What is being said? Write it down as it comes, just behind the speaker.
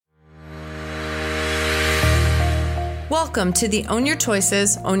Welcome to the Own Your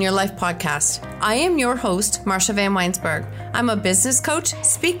Choices, Own Your Life podcast. I am your host, Marsha Van Weinsberg. I'm a business coach,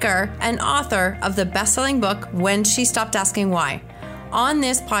 speaker, and author of the best-selling book, When She Stopped Asking Why. On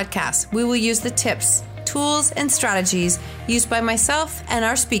this podcast, we will use the tips, tools, and strategies used by myself and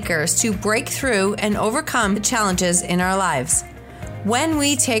our speakers to break through and overcome the challenges in our lives. When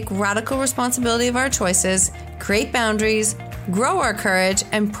we take radical responsibility of our choices, create boundaries, grow our courage,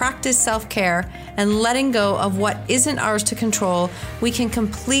 and practice self-care and letting go of what isn't ours to control, we can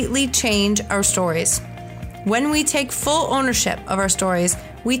completely change our stories. When we take full ownership of our stories,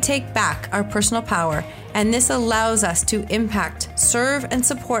 we take back our personal power, and this allows us to impact, serve, and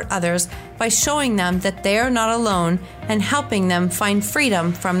support others by showing them that they are not alone and helping them find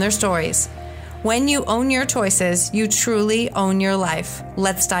freedom from their stories. When you own your choices, you truly own your life.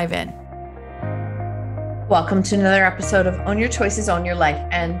 Let's dive in. Welcome to another episode of Own Your Choices, Own Your Life.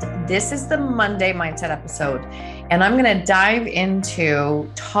 And this is the Monday Mindset episode. And I'm going to dive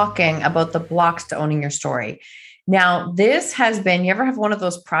into talking about the blocks to owning your story. Now, this has been, you ever have one of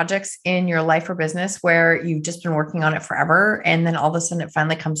those projects in your life or business where you've just been working on it forever and then all of a sudden it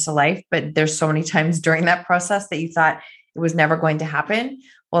finally comes to life, but there's so many times during that process that you thought it was never going to happen?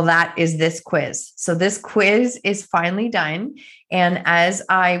 Well, that is this quiz. So this quiz is finally done. And as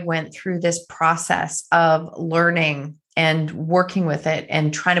I went through this process of learning and working with it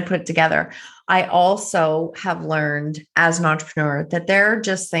and trying to put it together, I also have learned as an entrepreneur that there are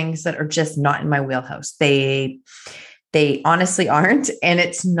just things that are just not in my wheelhouse. They honestly aren't, and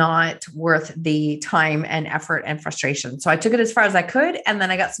it's not worth the time and effort and frustration. So I took it as far as I could, and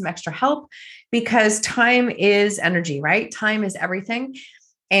then I got some extra help because time is energy, right? Time is everything.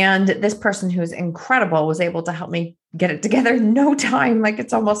 And this person who's incredible was able to help me get it together in no time. Like,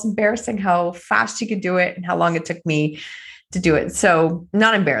 it's almost embarrassing how fast she could do it and how long it took me to do it. So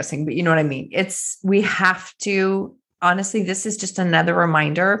not embarrassing, but you know what I mean? We have to, honestly, this is just another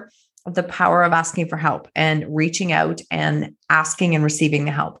reminder of the power of asking for help and reaching out and asking and receiving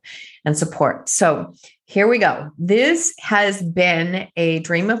the help and support. So here we go. This has been a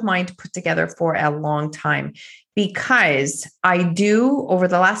dream of mine to put together for a long time, because I do, over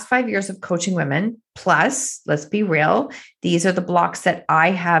the last 5 years of coaching women, plus, let's be real, these are the blocks that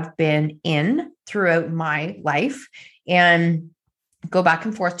I have been in throughout my life and go back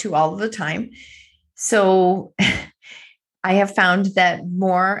and forth to all of the time. So I have found that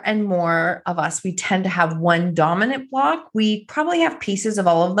more and more of us, we tend to have one dominant block. We probably have pieces of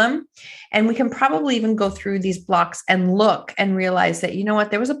all of them. And we can probably even go through these blocks and look and realize that, you know what,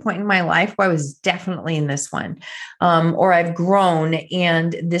 there was a point in my life where I was definitely in this one, or I've grown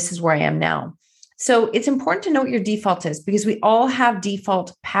and this is where I am now. So it's important to know what your default is, because we all have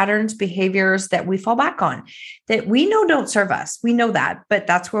default patterns, behaviors that we fall back on that we know don't serve us. We know that, but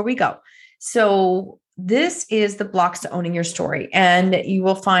that's where we go. So this is the blocks to owning your story. And you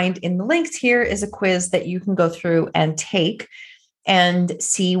will find in the links here is a quiz that you can go through and take and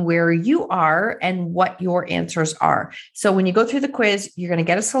see where you are and what your answers are. So when you go through the quiz, you're going to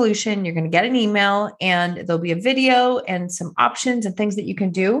get a solution, you're going to get an email, and there'll be a video and some options and things that you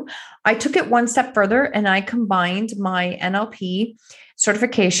can do. I took it one step further and I combined my NLP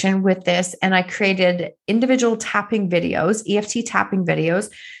certification with this, and I created individual tapping videos, EFT tapping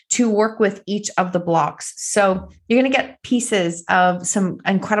videos, to work with each of the blocks. So you're going to get pieces of some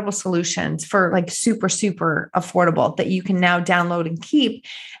incredible solutions for like super, super affordable that you can now download and keep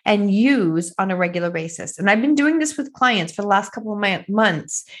and use on a regular basis. And I've been doing this with clients for the last couple of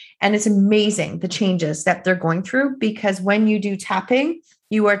months, and it's amazing the changes that they're going through, because when you do tapping,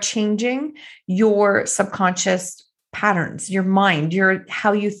 you are changing your subconscious patterns, your mind,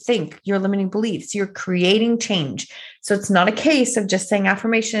 how you think, your limiting beliefs, you're creating change. So it's not a case of just saying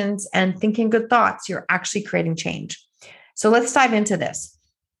affirmations and thinking good thoughts. You're actually creating change. So let's dive into this.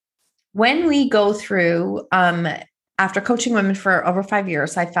 When we go through, after coaching women for over 5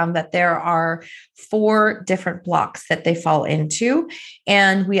 years, I found that there are 4 different blocks that they fall into.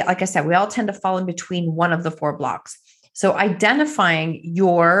 And like I said, we all tend to fall in between one of the 4 blocks. So identifying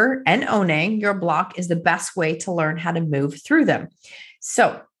and owning your block is the best way to learn how to move through them.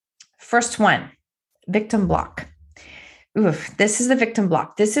 So first one, victim block. This is the victim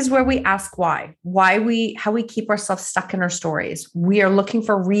block. This is where we ask how we keep ourselves stuck in our stories. We are looking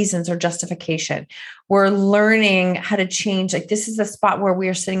for reasons or justification. We're learning how to change. Like, this is the spot where we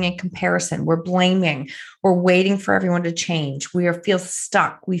are sitting in comparison. We're blaming. We're waiting for everyone to change. feel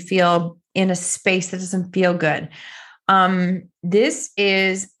stuck. We feel in a space that doesn't feel good. This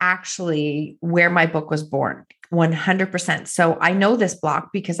is actually where my book was born, 100%. So I know this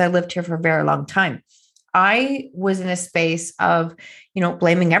block because I lived here for a very long time. I was in a space of,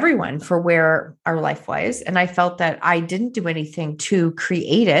 blaming everyone for where our life was. And I felt that I didn't do anything to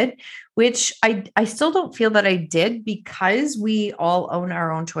create it, which I still don't feel that I did, because we all own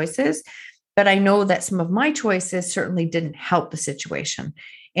our own choices. But I know that some of my choices certainly didn't help the situation.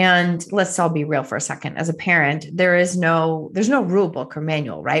 And let's all be real for a second. As a parent, there's no rule book or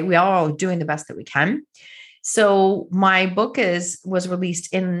manual, right? We all are doing the best that we can. So my book was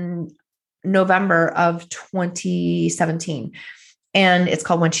released in November of 2017. And it's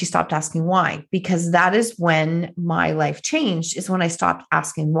called When She Stopped Asking Why, because that is when my life changed, is when I stopped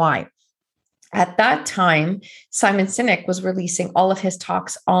asking why. At that time, Simon Sinek was releasing all of his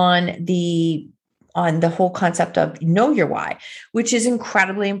talks on the whole concept of know your why, which is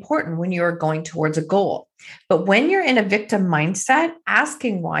incredibly important when you're going towards a goal. But when you're in a victim mindset,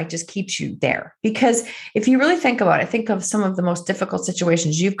 asking why just keeps you there. Because if you really think about it, think of some of the most difficult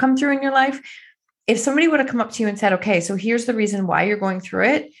situations you've come through in your life. If somebody would have come up to you and said, okay, so here's the reason why you're going through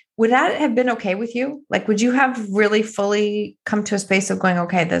it, would that have been okay with you? Like, would you have really fully come to a space of going,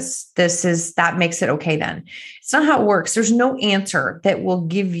 okay, that makes it okay then? It's not how it works. There's no answer that will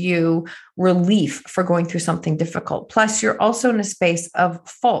give you relief for going through something difficult. Plus, you're also in a space of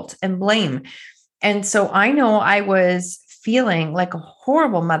fault and blame. And so I know I was feeling like a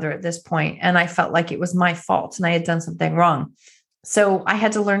horrible mother at this point, and I felt like it was my fault and I had done something wrong. So I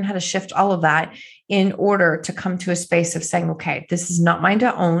had to learn how to shift all of that in order to come to a space of saying, okay, this is not mine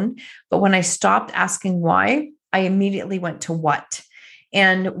to own. But when I stopped asking why, I immediately went to what.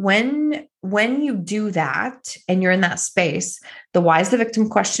 And when you do that and you're in that space, the why is the victim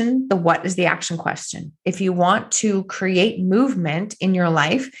question, the what is the action question. If you want to create movement in your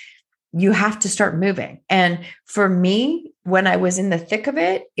life, you have to start moving. And for me, when I was in the thick of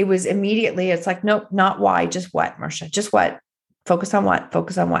it, it was immediately, it's like, nope, not why, just what, Marsha, just what. Focus on what?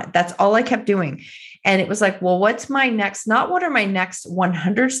 Focus on what? That's all I kept doing. And it was like, well, what's my next, not what are my next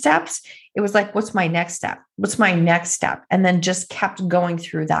 100 steps? It was like, what's my next step? What's my next step? And then just kept going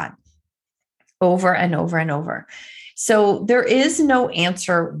through that over and over and over. So there is no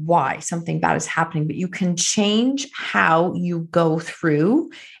answer why something bad is happening, but you can change how you go through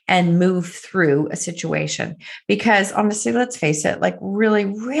and move through a situation. Because honestly, let's face it, like really,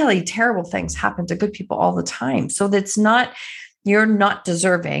 really terrible things happen to good people all the time. So that's not, you're not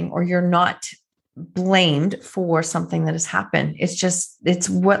deserving or you're not blamed for something that has happened. It's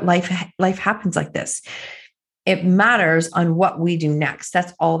what life happens like this. It matters on what we do next.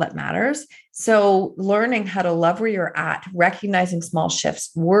 That's all that matters. So learning how to love where you're at, recognizing small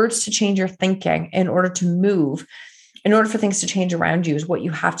shifts, words to change your thinking in order to move, in order for things to change around you is what you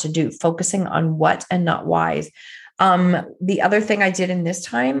have to do, focusing on what and not whys. The other thing I did in this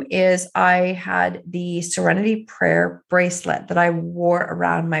time is I had the Serenity Prayer bracelet that I wore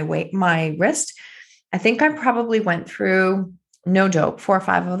around my wrist. I think I probably went through, no joke, 4 or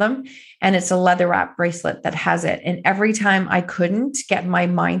 5 of them. And it's a leather wrap bracelet that has it. And every time I couldn't get my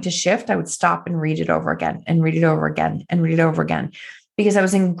mind to shift, I would stop and read it over again and read it over again and read it over again, because I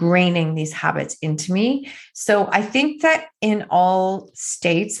was ingraining these habits into me. So I think that in all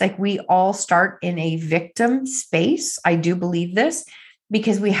states, like we all start in a victim space. I do believe this,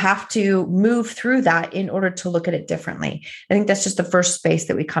 because we have to move through that in order to look at it differently. I think that's just the first space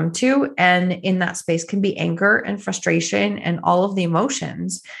that we come to. And in that space can be anger and frustration and all of the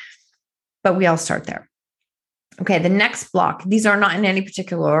emotions, but we all start there. Okay, the next block, these are not in any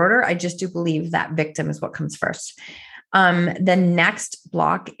particular order. I just do believe that victim is what comes first. The next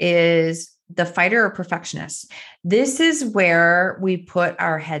block is the fighter or perfectionist. This is where we put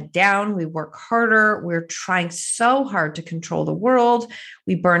our head down. We work harder. We're trying so hard to control the world.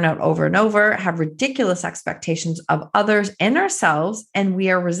 We burn out over and over, have ridiculous expectations of others and ourselves, and we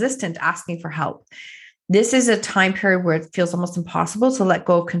are resistant to asking for help. This is a time period where it feels almost impossible to let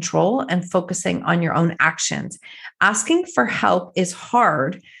go of control and focusing on your own actions. Asking for help is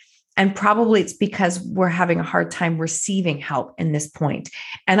hard. And probably it's because we're having a hard time receiving help in this point.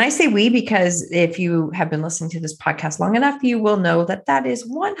 And I say we, because if you have been listening to this podcast long enough, you will know that that is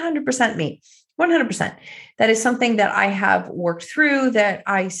 100% me, 100%. That is something that I have worked through, that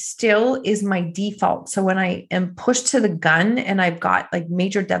I still is my default. So when I am pushed to the gun and I've got like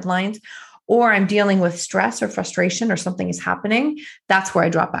major deadlines, or I'm dealing with stress or frustration or something is happening, that's where I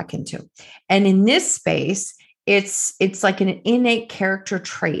drop back into. And in this space, it's like an innate character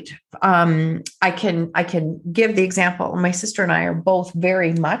trait. I can give the example. My sister and I are both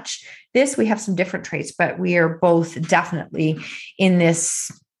very much this. We have some different traits, but we are both definitely in this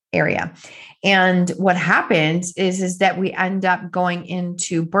area. And what happens is that we end up going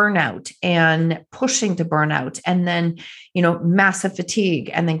into burnout and pushing to burnout, and then, massive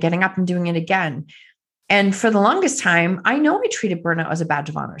fatigue, and then getting up and doing it again. And for the longest time, I know I treated burnout as a badge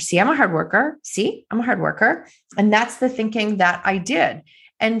of honor. See, I'm a hard worker. See, I'm a hard worker. And that's the thinking that I did.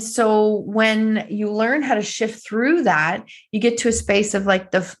 And so when you learn how to shift through that, you get to a space of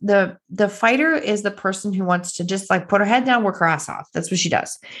like the fighter is the person who wants to just like put her head down, work her ass off. That's what she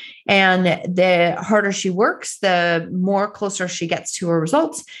does. And the harder she works, the more closer she gets to her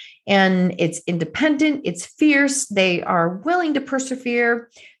results. And it's independent, it's fierce, they are willing to persevere,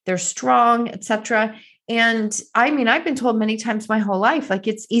 they're strong, etc. And I mean, I've been told many times my whole life, like,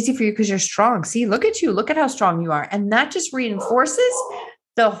 it's easy for you because you're strong. See, look at you, look at how strong you are. And that just reinforces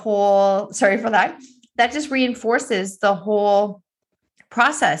the whole, sorry for that. That just reinforces the whole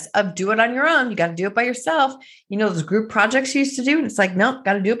process of do it on your own. You got to do it by yourself. You know, those group projects you used to do. And it's like, nope,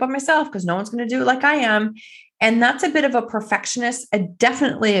 got to do it by myself because no one's going to do it like I am. And that's a bit of a perfectionist,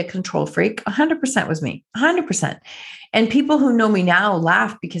 definitely a control freak. 100% was me, 100%. And people who know me now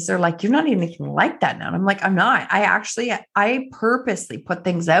laugh because they're like, you're not even anything like that now. And I'm like, I'm not. I purposely put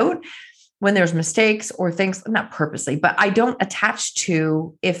things out when there's mistakes or things, not purposely, but I don't attach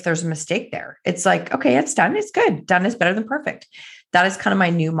to if there's a mistake there. It's like, okay, it's done. It's good. Done is better than perfect. That is kind of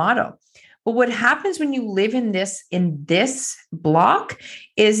my new motto. But what happens when you live in this block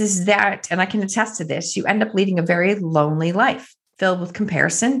is that, and I can attest to this, you end up leading a very lonely life filled with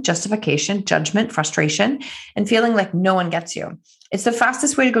comparison, justification, judgment, frustration, and feeling like no one gets you. It's the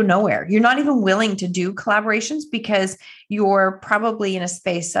fastest way to go nowhere. You're not even willing to do collaborations because you're probably in a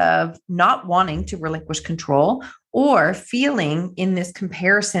space of not wanting to relinquish control or feeling in this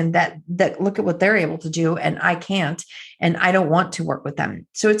comparison that look at what they're able to do and I can't, and I don't want to work with them.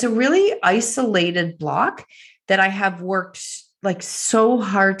 So it's a really isolated block that I have worked like so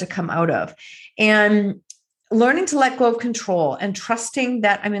hard to come out of. And learning to let go of control and trusting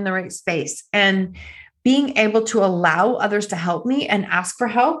that I'm in the right space and being able to allow others to help me and ask for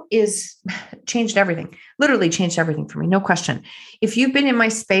help is changed everything, literally changed everything for me. No question. If you've been in my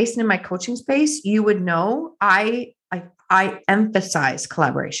space and in my coaching space, you would know I emphasize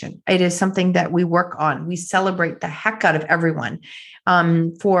collaboration. It is something that we work on. We celebrate the heck out of everyone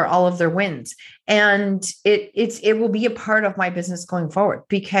for all of their wins. And it will be a part of my business going forward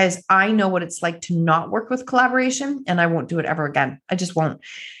because I know what it's like to not work with collaboration and I won't do it ever again. I just won't.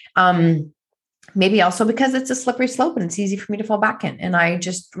 Maybe also because it's a slippery slope and it's easy for me to fall back in. And I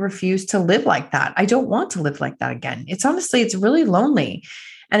just refuse to live like that. I don't want to live like that again. It's really lonely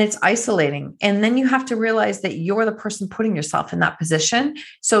and it's isolating. And then you have to realize that you're the person putting yourself in that position.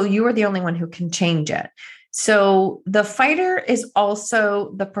 So you are the only one who can change it. So the fighter is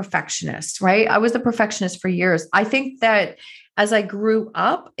also the perfectionist, right? I was the perfectionist for years. I think that as I grew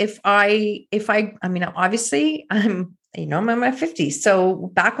up, I mean, obviously I'm in my 50s.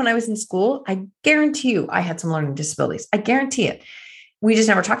 So back when I was in school, I guarantee you I had some learning disabilities. I guarantee it. We just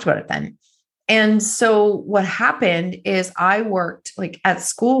never talked about it then. And so what happened is I worked like at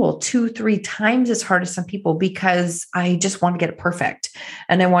school 2-3 times as hard as some people because I just wanted to get it perfect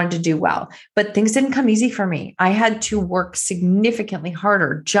and I wanted to do well, but things didn't come easy for me. I had to work significantly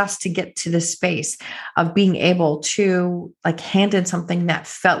harder just to get to the space of being able to like hand in something that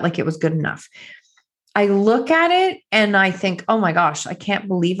felt like it was good enough. I look at it and I think, oh my gosh, I can't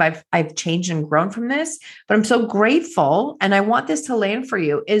believe I've changed and grown from this, but I'm so grateful. And I want this to land for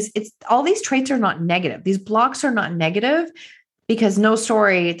you it's all these traits are not negative. These blocks are not negative because the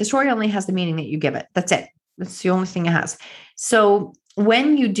story only has the meaning that you give it. That's it. That's the only thing it has. So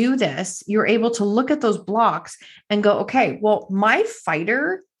when you do this, you're able to look at those blocks and go, okay, well, my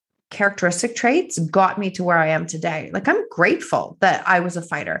fighter characteristic traits got me to where I am today. Like I'm grateful that I was a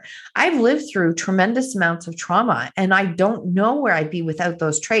fighter. I've lived through tremendous amounts of trauma and I don't know where I'd be without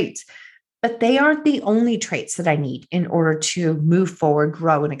those traits, but they aren't the only traits that I need in order to move forward,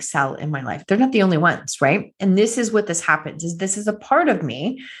 grow and excel in my life. They're not the only ones, right? And this is what this happens is this is a part of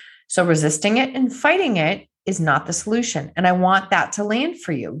me. So resisting it and fighting it is not the solution. And I want that to land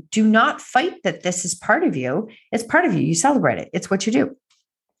for you. Do not fight that this is part of you. It's part of you. You celebrate it. It's what you do.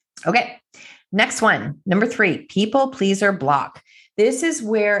 Okay, next one, number 3, people pleaser block. This is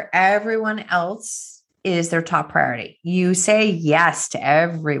where everyone else is their top priority. You say yes to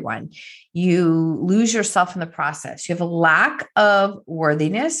everyone. You lose yourself in the process. You have a lack of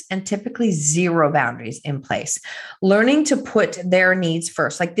worthiness and typically zero boundaries in place. Learning to put their needs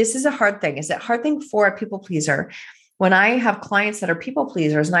first. Like this is a hard thing. It's a hard thing for a people pleaser. When I have clients that are people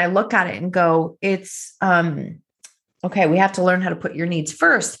pleasers and I look at it and go, it's, okay, we have to learn how to put your needs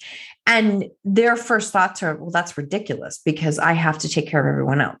first. And their first thoughts are, well, that's ridiculous because I have to take care of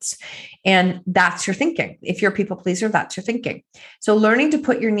everyone else. And that's your thinking. If you're a people pleaser, that's your thinking. So learning to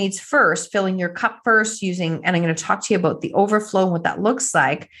put your needs first, filling your cup first, and I'm going to talk to you about the overflow and what that looks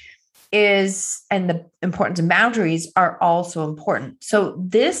like. and the importance of boundaries are also important. So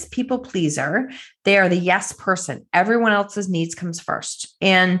this people pleaser, they are the yes person. Everyone else's needs comes first.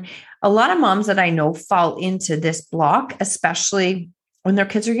 And a lot of moms that I know fall into this block, especially when their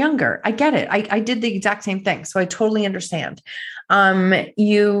kids are younger. I get it. I did the exact same thing. So I totally understand.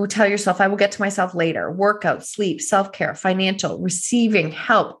 You tell yourself, I will get to myself later. Workout, sleep, self-care, financial, receiving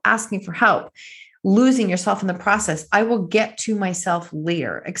help, asking for help, losing yourself in the process. I will get to myself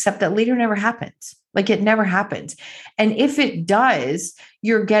later, except that later never happens. Like it never happens. And if it does,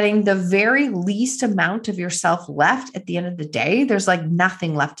 you're getting the very least amount of yourself left at the end of the day. There's like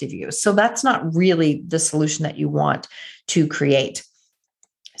nothing left of you. So that's not really the solution that you want to create.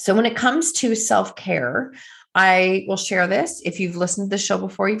 So when it comes to self-care, I will share this. If you've listened to the show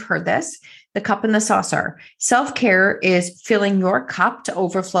before, you've heard this, the cup and the saucer. Self-care is filling your cup to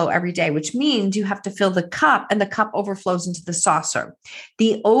overflow every day, which means you have to fill the cup and the cup overflows into the saucer.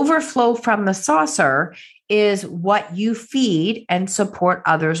 The overflow from the saucer is what you feed and support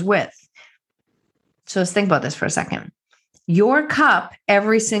others with. So let's think about this for a second. Your cup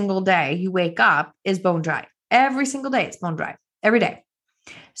every single day you wake up is bone dry. Every single day it's bone dry, every day.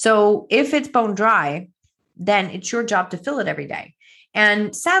 So if it's bone dry, then it's your job to fill it every day.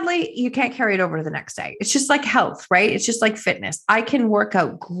 And sadly, you can't carry it over to the next day. It's just like health, right? It's just like fitness. I can work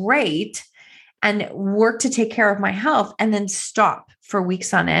out great and work to take care of my health and then stop for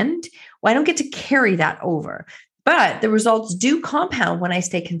weeks on end. Well, I don't get to carry that over, but the results do compound when I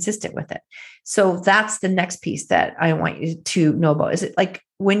stay consistent with it. So that's the next piece that I want you to know about. Is it like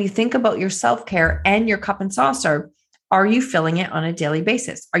when you think about your self-care and your cup and saucer, are you filling it on a daily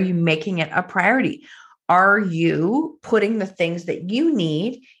basis? Are you making it a priority? Are you putting the things that you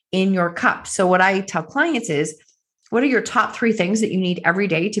need in your cup? So what I tell clients is, what are your top 3 things that you need every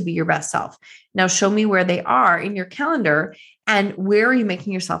day to be your best self? Now show me where they are in your calendar and where are you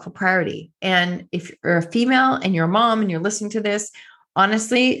making yourself a priority? And if you're a female and you're a mom and you're listening to this,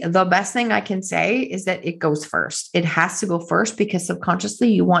 honestly, the best thing I can say is that it goes first. It has to go first because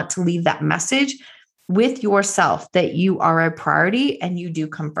subconsciously you want to leave that message with yourself that you are a priority and you do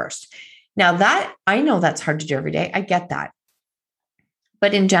come first. Now that I know that's hard to do every day. I get that.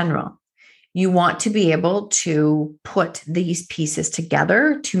 But in general, you want to be able to put these pieces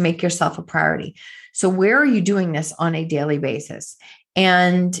together to make yourself a priority. So where are you doing this on a daily basis?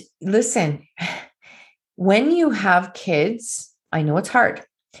 And listen, when you have kids, I know it's hard.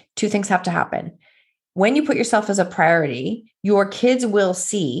 2 things have to happen. When you put yourself as a priority, your kids will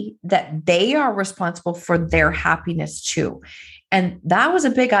see that they are responsible for their happiness too. And that was a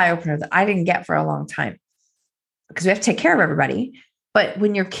big eye opener that I didn't get for a long time because we have to take care of everybody. But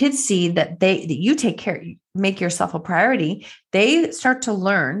when your kids see that you take care, you make yourself a priority, they start to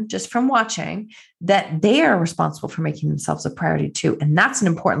learn just from watching that they are responsible for making themselves a priority too. And that's an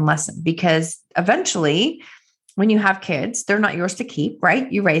important lesson because eventually when you have kids, they're not yours to keep,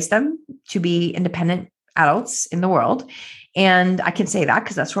 right? You raise them to be independent adults in the world. And I can say that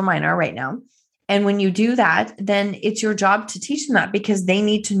because that's where mine are right now. And when you do that, then it's your job to teach them that because they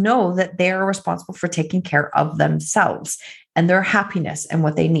need to know that they're responsible for taking care of themselves and their happiness and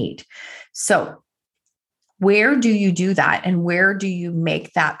what they need. So where do you do that? And where do you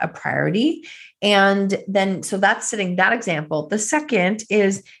make that a priority? And then, so that's setting that example. The second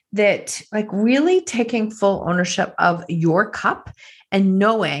is that like really taking full ownership of your cup and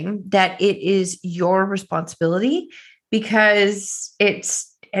knowing that it is your responsibility because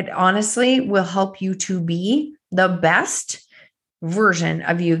it honestly will help you to be the best version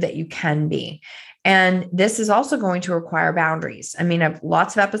of you that you can be. And this is also going to require boundaries. I mean, I have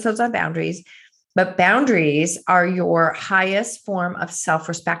lots of episodes on boundaries, but boundaries are your highest form of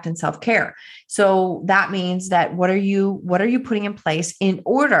self-respect and self-care. So that means that what are you putting in place in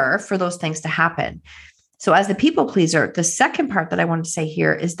order for those things to happen? So as the people pleaser, the second part that I wanted to say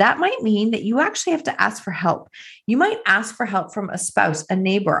here is that might mean that you actually have to ask for help. You might ask for help from a spouse, a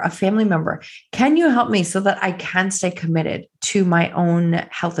neighbor, a family member. Can you help me so that I can stay committed to my own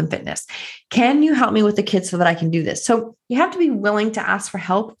health and fitness? Can you help me with the kids so that I can do this? So you have to be willing to ask for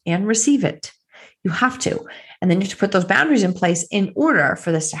help and receive it. You have to. And then you have to put those boundaries in place in order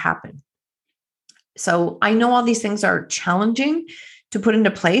for this to happen. So I know all these things are challenging to put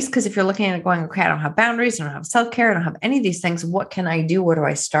into place because if you're looking at it going, okay, I don't have boundaries, I don't have self-care, I don't have any of these things. What can I do? Where do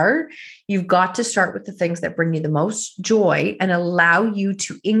I start? You've got to start with the things that bring you the most joy and allow you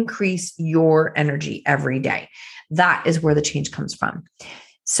to increase your energy every day. That is where the change comes from.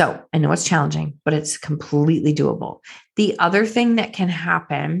 So I know it's challenging, but it's completely doable. The other thing that can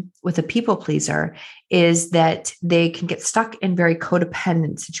happen with a people pleaser is that they can get stuck in very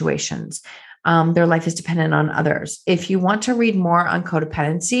codependent situations. Their life is dependent on others. If you want to read more on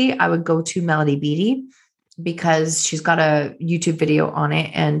codependency, I would go to Melody Beattie because she's got a YouTube video on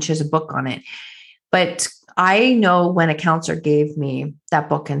it and she has a book on it. But I know when a counselor gave me that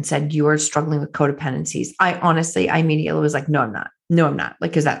book and said, you are struggling with codependencies, I immediately was like, no, I'm not. No, I'm not.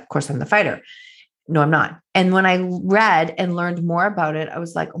 Like, because of course I'm the fighter. No, I'm not. And when I read and learned more about it, I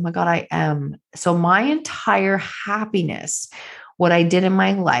was like, oh my God, I am. So my entire happiness, what I did in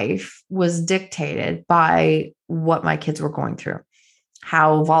my life was dictated by what my kids were going through,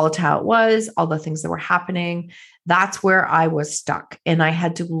 how volatile it was, all the things that were happening. That's where I was stuck. And I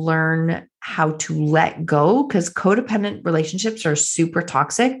had to learn how to let go because codependent relationships are super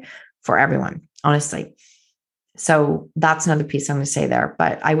toxic for everyone, honestly. So that's another piece I'm going to say there,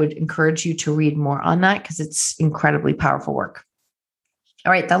 but I would encourage you to read more on that because it's incredibly powerful work.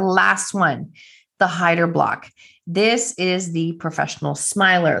 All right. The last one, the hider block. This is the professional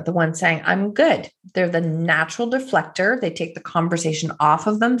smiler, the one saying, I'm good. They're the natural deflector. They take the conversation off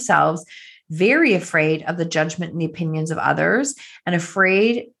of themselves, very afraid of the judgment and the opinions of others, and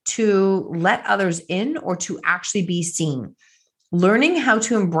afraid to let others in or to actually be seen. Learning how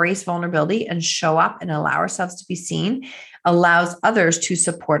to embrace vulnerability and show up and allow ourselves to be seen allows others to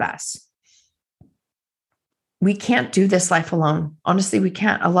support us. We can't do this life alone. Honestly, we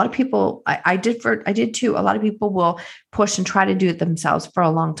can't. A lot of people, I did too. A lot of people will push and try to do it themselves for a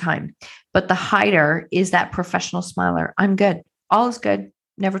long time. But the hider is that professional smiler. I'm good. All is good.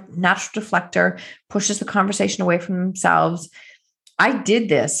 Never natural deflector, pushes the conversation away from themselves. I did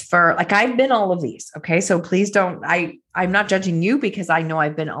this for I've been all of these. Okay. So please don't, I'm not judging you because I know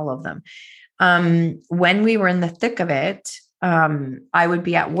I've been all of them. When we were in the thick of it, I would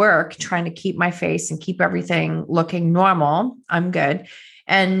be at work trying to keep my face and keep everything looking normal. I'm good.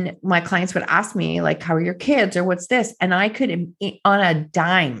 And my clients would ask me like, how are your kids or what's this? And I could on a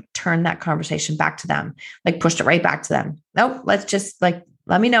dime, turn that conversation back to them, like pushed it right back to them. Nope. Let's just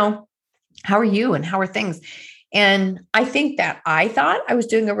let me know. How are you? And how are things? And I think that I thought I was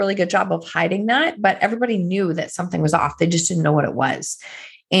doing a really good job of hiding that, but everybody knew that something was off. They just didn't know what it was.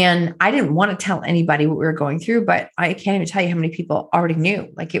 And I didn't want to tell anybody what we were going through, but I can't even tell you how many people already knew.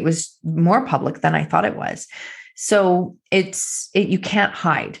 Like it was more public than I thought it was. So you can't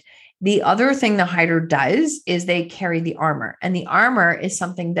hide. The other thing the hider does is they carry the armor, and the armor is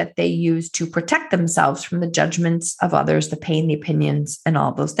something that they use to protect themselves from the judgments of others, the pain, the opinions, and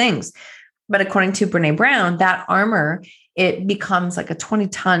all those things. But according to Brene Brown, that armor, it becomes like a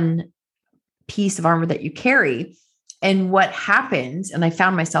 20-ton piece of armor that you carry. And what happens, and I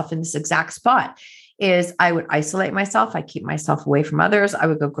found myself in this exact spot, is I would isolate myself. I keep myself away from others. I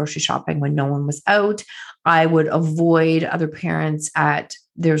would go grocery shopping when no one was out. I would avoid other parents at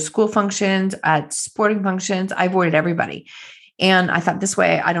their school functions, at sporting functions. I avoided everybody. And I thought this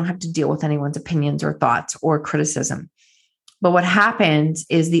way, I don't have to deal with anyone's opinions or thoughts or criticism. But what happens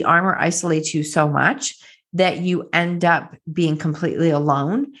is the armor isolates you so much that you end up being completely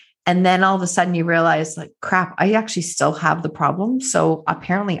alone. And then all of a sudden you realize like, crap, I actually still have the problem. So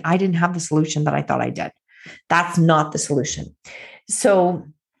apparently I didn't have the solution that I thought I did. That's not the solution. So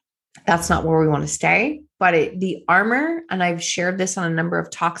that's not where we want to stay. But the armor, and I've shared this on a number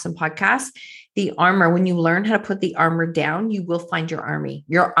of talks and podcasts, the armor, when you learn how to put the armor down, you will find your army.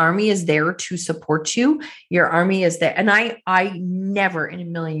 Your army is there to support you. Your army is there. And I never in a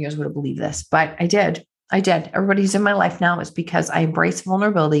million years would have believed this, but I did. Everybody who's in my life now is because I embrace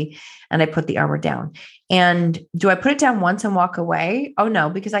vulnerability and I put the armor down. And do I put it down once and walk away? Oh no,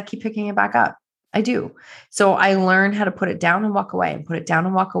 because I keep picking it back up. I do. So I learned how to put it down and walk away and put it down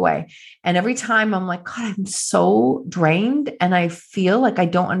and walk away. And every time I'm like, God, I'm so drained and I feel like I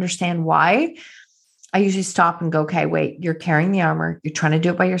don't understand why. I usually stop and go, okay, wait, you're carrying the armor. You're trying to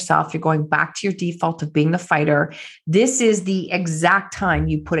do it by yourself. You're going back to your default of being the fighter. This is the exact time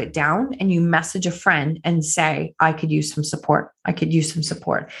you put it down and you message a friend and say, I could use some support. I could use some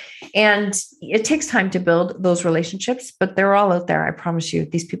support. And it takes time to build those relationships, but they're all out there. I promise you,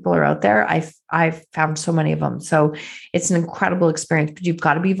 these people are out there. I've found so many of them. So it's an incredible experience, but you've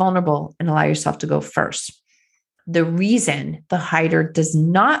got to be vulnerable and allow yourself to go first. The reason the hider does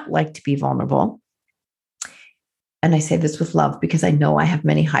not like to be vulnerable, and I say this with love because I know I have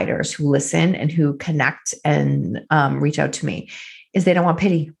many hiders who listen and who connect and reach out to me, is they don't want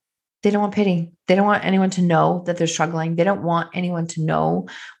pity. They don't want pity. They don't want anyone to know that they're struggling. They don't want anyone to know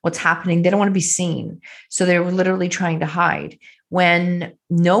what's happening. They don't want to be seen. So they're literally trying to hide when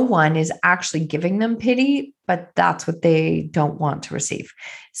no one is actually giving them pity, but that's what they don't want to receive.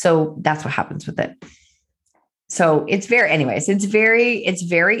 So that's what happens with it. So it's very interesting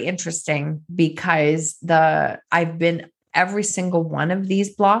because I've been every single one of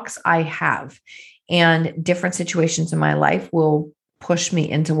these blocks I have. And different situations in my life will push me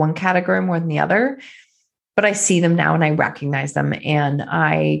into one category more than the other. But I see them now and I recognize them and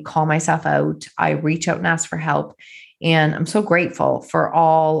I call myself out. I reach out and ask for help. And I'm so grateful for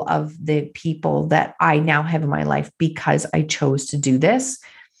all of the people that I now have in my life because I chose to do this.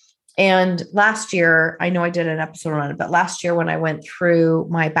 And last year, I know I did an episode on it, but last year when I went through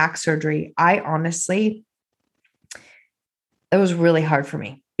my back surgery, it was really hard for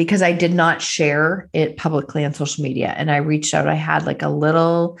me because I did not share it publicly on social media. And I reached out, I had like a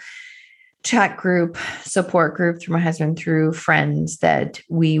little chat group, support group through my husband, through friends that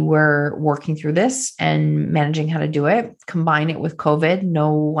we were working through this and managing how to do it, combine it with COVID,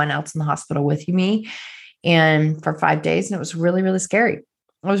 no one else in the hospital with me. And for 5 days, and it was really, really scary.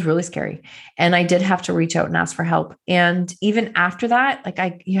 It was really scary. And I did have to reach out and ask for help. And even after that,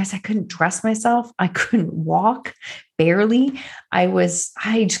 I couldn't dress myself. I couldn't walk barely. I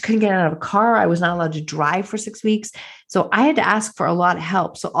just couldn't get out of a car. I was not allowed to drive for 6 weeks. So I had to ask for a lot of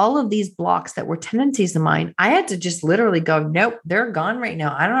help. So all of these blocks that were tendencies of mine, I had to just literally go, nope, they're gone right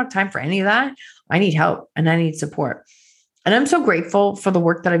now. I don't have time for any of that. I need help and I need support. And I'm so grateful for the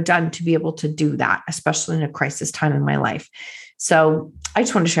work that I've done to be able to do that, especially in a crisis time in my life. So I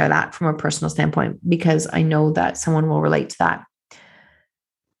just want to share that from a personal standpoint because I know that someone will relate to that.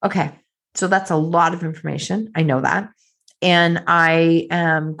 Okay. So that's a lot of information. I know that. And I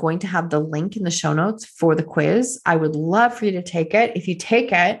am going to have the link in the show notes for the quiz. I would love for you to take it. If you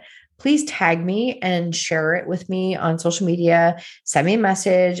take it, please tag me and share it with me on social media. Send me a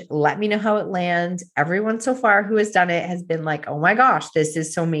message. Let me know how it lands. Everyone so far who has done it has been like, oh my gosh, this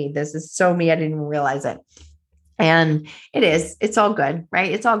is so me. This is so me. I didn't even realize it. And it is. It's all good,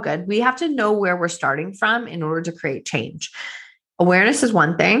 right? It's all good. We have to know where we're starting from in order to create change. Awareness is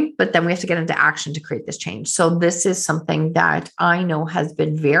one thing, but then we have to get into action to create this change. So this is something that I know has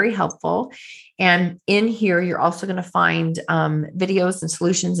been very helpful. And in here, you're also going to find videos and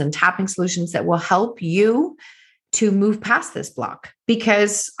solutions and tapping solutions that will help you to move past this block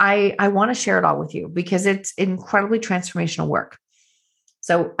because I want to share it all with you because it's incredibly transformational work.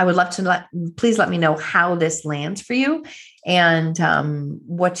 So I would love to please let me know how this lands for you and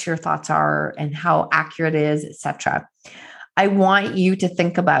what your thoughts are and how accurate it is, etc. I want you to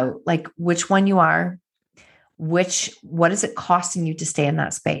think about like which one you are, what is it costing you to stay in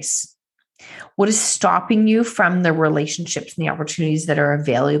that space? What is stopping you from the relationships and the opportunities that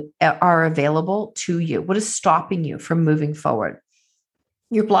are available to you? What is stopping you from moving forward?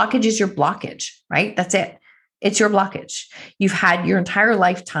 Your blockage is your blockage, right? That's it. It's your blockage. You've had your entire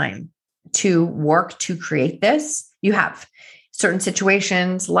lifetime to work to create this. You have certain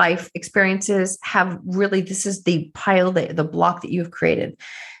situations, life experiences have really, this is the pile, the block that you have created.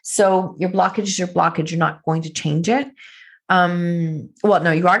 So your blockage is your blockage. You're not going to change it. Well,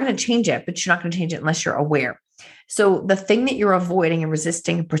 no, you are going to change it, but you're not going to change it unless you're aware. So the thing that you're avoiding and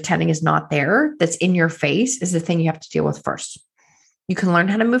resisting and pretending is not there, that's in your face, is the thing you have to deal with first. You can learn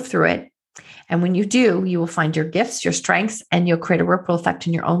how to move through it. And when you do, you will find your gifts, your strengths, and you'll create a ripple effect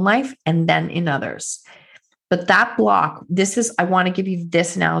in your own life and then in others. But that block, I want to give you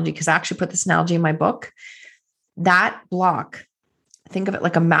this analogy because I actually put this analogy in my book. That block, think of it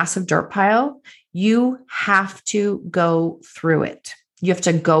like a massive dirt pile. You have to go through it. You have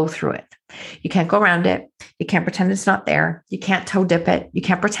to go through it. You can't go around it. You can't pretend it's not there. You can't toe dip it. You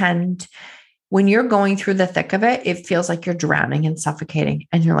can't pretend. When you're going through the thick of it, it feels like you're drowning and suffocating.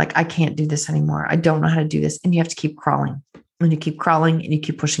 And you're like, I can't do this anymore. I don't know how to do this. And you have to keep crawling. And you keep crawling and you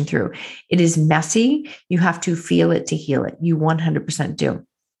keep pushing through. It is messy. You have to feel it to heal it. You 100% do.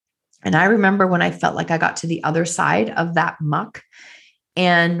 And I remember when I felt like I got to the other side of that muck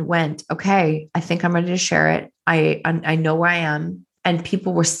and went, okay, I think I'm ready to share it. I know where I am. And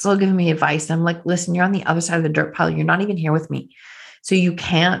people were still giving me advice. And I'm like, listen, you're on the other side of the dirt pile. You're not even here with me. So you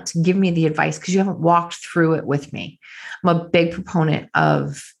can't give me the advice because you haven't walked through it with me. I'm a big proponent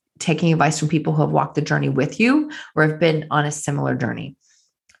of taking advice from people who have walked the journey with you or have been on a similar journey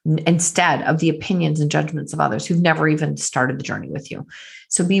instead of the opinions and judgments of others who've never even started the journey with you.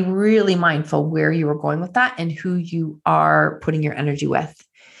 So be really mindful where you are going with that and who you are putting your energy with.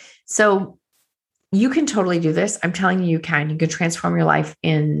 So you can totally do this. I'm telling you, you can transform your life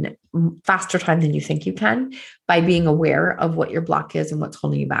in faster time than you think you can by being aware of what your block is and what's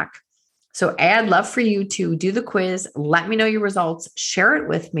holding you back. So I'd love for you to do the quiz. Let me know your results, share it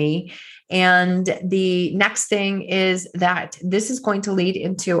with me. And the next thing is that this is going to lead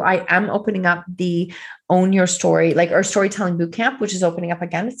into, I am opening up the Own Your Story, like our storytelling bootcamp, which is opening up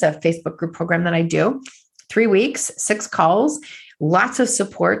again. It's a Facebook group program that I do. 3 weeks, 6 calls. lots of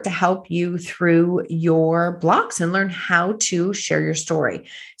support to help you through your blocks and learn how to share your story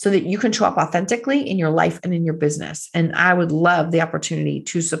so that you can show up authentically in your life and in your business. And I would love the opportunity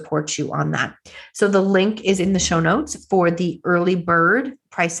to support you on that. So the link is in the show notes for the early bird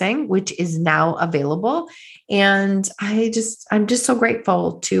pricing, which is now available. And I'm just so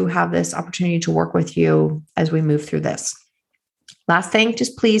grateful to have this opportunity to work with you as we move through this. Last thing,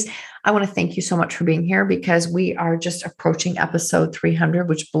 just please, I want to thank you so much for being here because we are just approaching episode 300,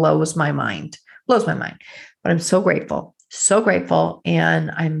 which blows my mind. But I'm so grateful.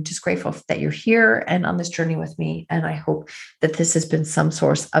 And I'm just grateful that you're here and on this journey with me. And I hope that this has been some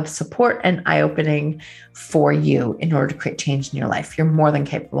source of support and eye-opening for you in order to create change in your life. You're more than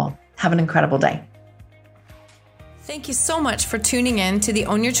capable. Have an incredible day. Thank you so much for tuning in to the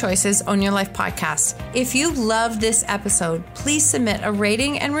Own Your Choices, Own Your Life podcast. If you loved this episode, please submit a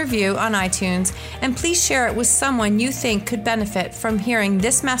rating and review on iTunes, and please share it with someone you think could benefit from hearing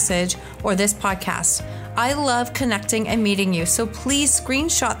this message or this podcast. I love connecting and meeting you, so please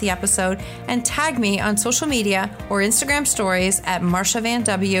screenshot the episode and tag me on social media or Instagram stories at Marsha Van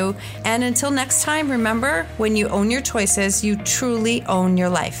W. And until next time, remember, when you own your choices, you truly own your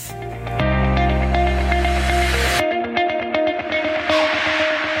life.